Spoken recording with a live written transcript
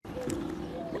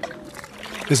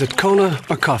Is it cola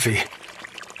or coffee?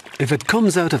 If it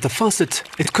comes out of the faucet,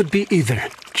 it could be either,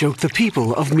 joke the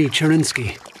people of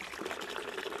Michurinsky.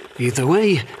 Either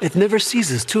way, it never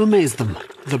ceases to amaze them,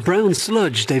 the brown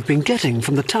sludge they've been getting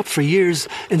from the tap for years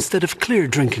instead of clear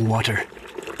drinking water.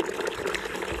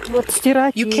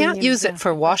 You can't use it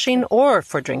for washing or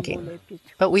for drinking,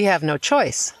 but we have no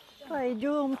choice.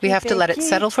 We have to let it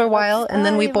settle for a while and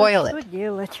then we boil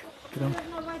it.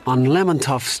 On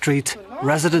Lemontov Street,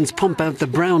 residents pump out the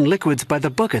brown liquids by the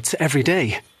buckets every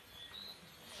day.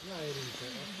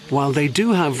 While they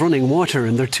do have running water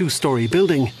in their two-story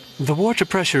building, the water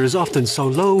pressure is often so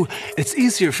low, it's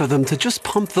easier for them to just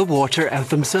pump the water out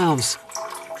themselves.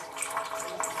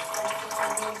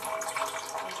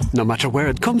 No matter where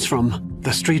it comes from,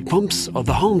 the street pumps or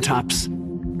the home taps,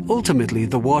 ultimately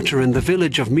the water in the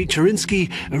village of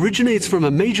Michurinsky originates from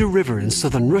a major river in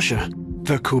southern Russia,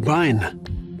 the Kubain.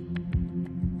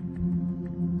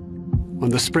 When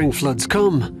the spring floods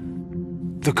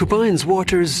come, the Kubain's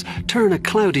waters turn a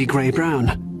cloudy grey-brown,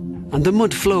 and the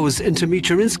mud flows into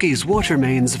Michurinsky's water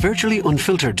mains virtually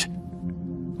unfiltered.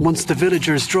 Once the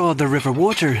villagers draw the river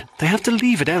water, they have to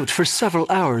leave it out for several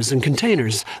hours in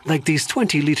containers like these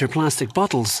 20-litre plastic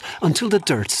bottles until the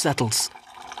dirt settles.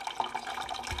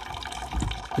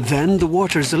 Then the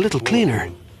water's a little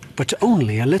cleaner, but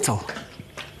only a little.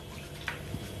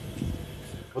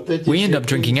 We end up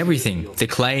drinking everything, the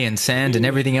clay and sand and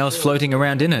everything else floating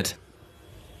around in it.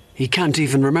 He can't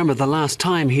even remember the last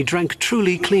time he drank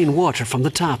truly clean water from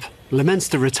the tap, laments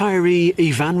the retiree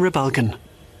Ivan Rybalkin.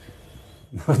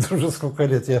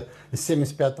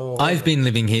 I've been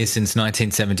living here since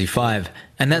 1975,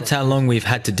 and that's how long we've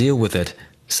had to deal with it.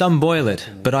 Some boil it,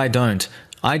 but I don't.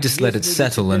 I just let it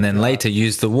settle and then later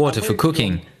use the water for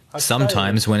cooking.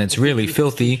 Sometimes, when it's really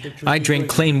filthy, I drink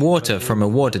clean water from a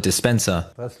water dispenser.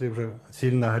 But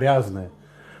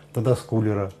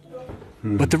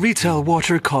the retail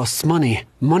water costs money.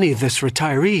 Money this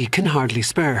retiree can hardly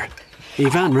spare.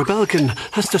 Ivan Rybalkin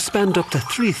has to spend up to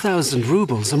 3,000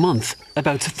 rubles a month,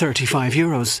 about 35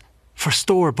 euros, for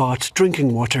store-bought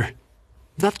drinking water.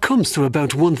 That comes to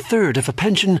about 1/3 of a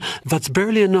pension that's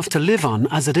barely enough to live on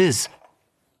as it is.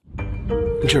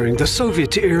 During the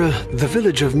Soviet era, the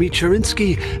village of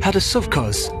Michurinsky had a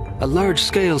sovkhoz, a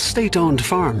large-scale state-owned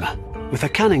farm, with a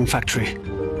canning factory.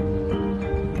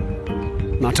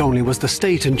 Not only was the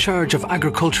state in charge of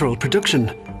agricultural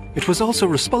production, it was also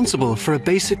responsible for a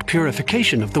basic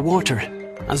purification of the water,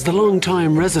 as the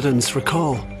long-time residents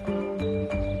recall.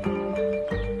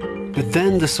 But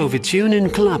then the Soviet Union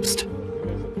collapsed,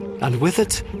 and with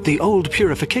it, the old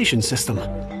purification system.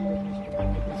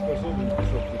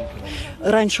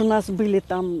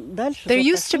 There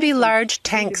used to be large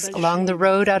tanks along the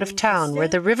road out of town where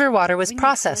the river water was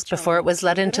processed before it was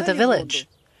let into the village.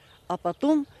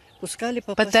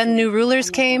 But then new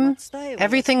rulers came,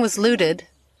 everything was looted,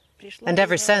 and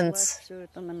ever since,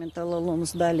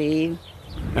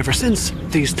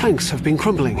 these tanks have been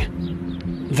crumbling.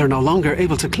 They're no longer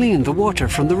able to clean the water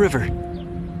from the river.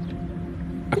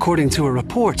 According to a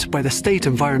report by the State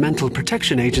Environmental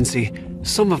Protection Agency,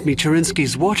 some of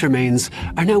Michurinsky's water mains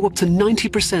are now up to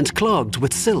 90% clogged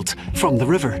with silt from the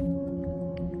river.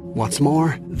 What's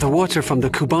more, the water from the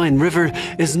Kubain River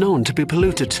is known to be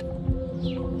polluted.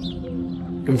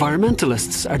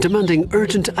 Environmentalists are demanding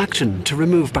urgent action to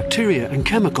remove bacteria and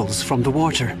chemicals from the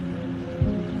water.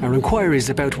 Our inquiries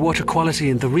about water quality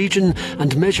in the region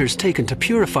and measures taken to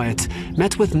purify it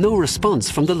met with no response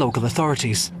from the local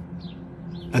authorities.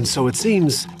 And so it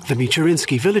seems the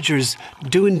Michurinsky villagers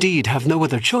do indeed have no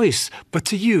other choice but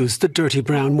to use the dirty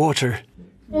brown water.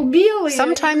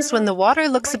 Sometimes when the water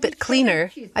looks a bit cleaner,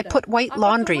 I put white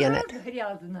laundry in it.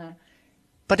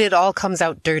 But it all comes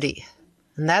out dirty.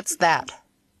 And that's that.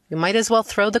 You might as well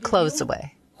throw the clothes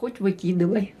away.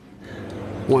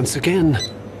 Once again,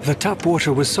 the tap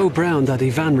water was so brown that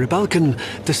Ivan Rybalkin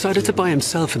decided to buy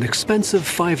himself an expensive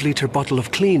 5-litre bottle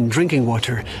of clean drinking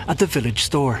water at the village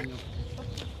store.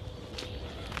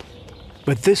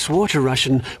 But this water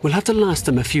ration will have to last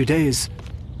him a few days.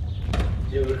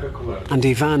 And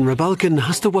Ivan Rybalkin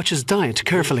has to watch his diet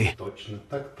carefully.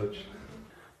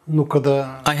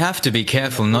 I have to be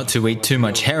careful not to eat too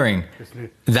much herring.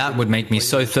 That would make me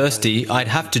so thirsty I'd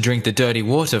have to drink the dirty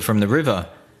water from the river.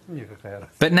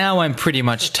 But now I'm pretty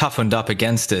much toughened up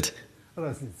against it,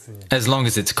 as long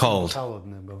as it's cold.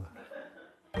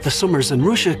 The summers in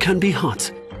Russia can be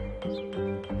hot.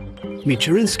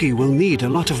 Michurinsky will need a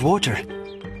lot of water.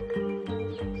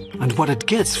 And what it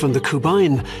gets from the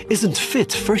Kubain isn't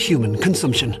fit for human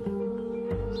consumption.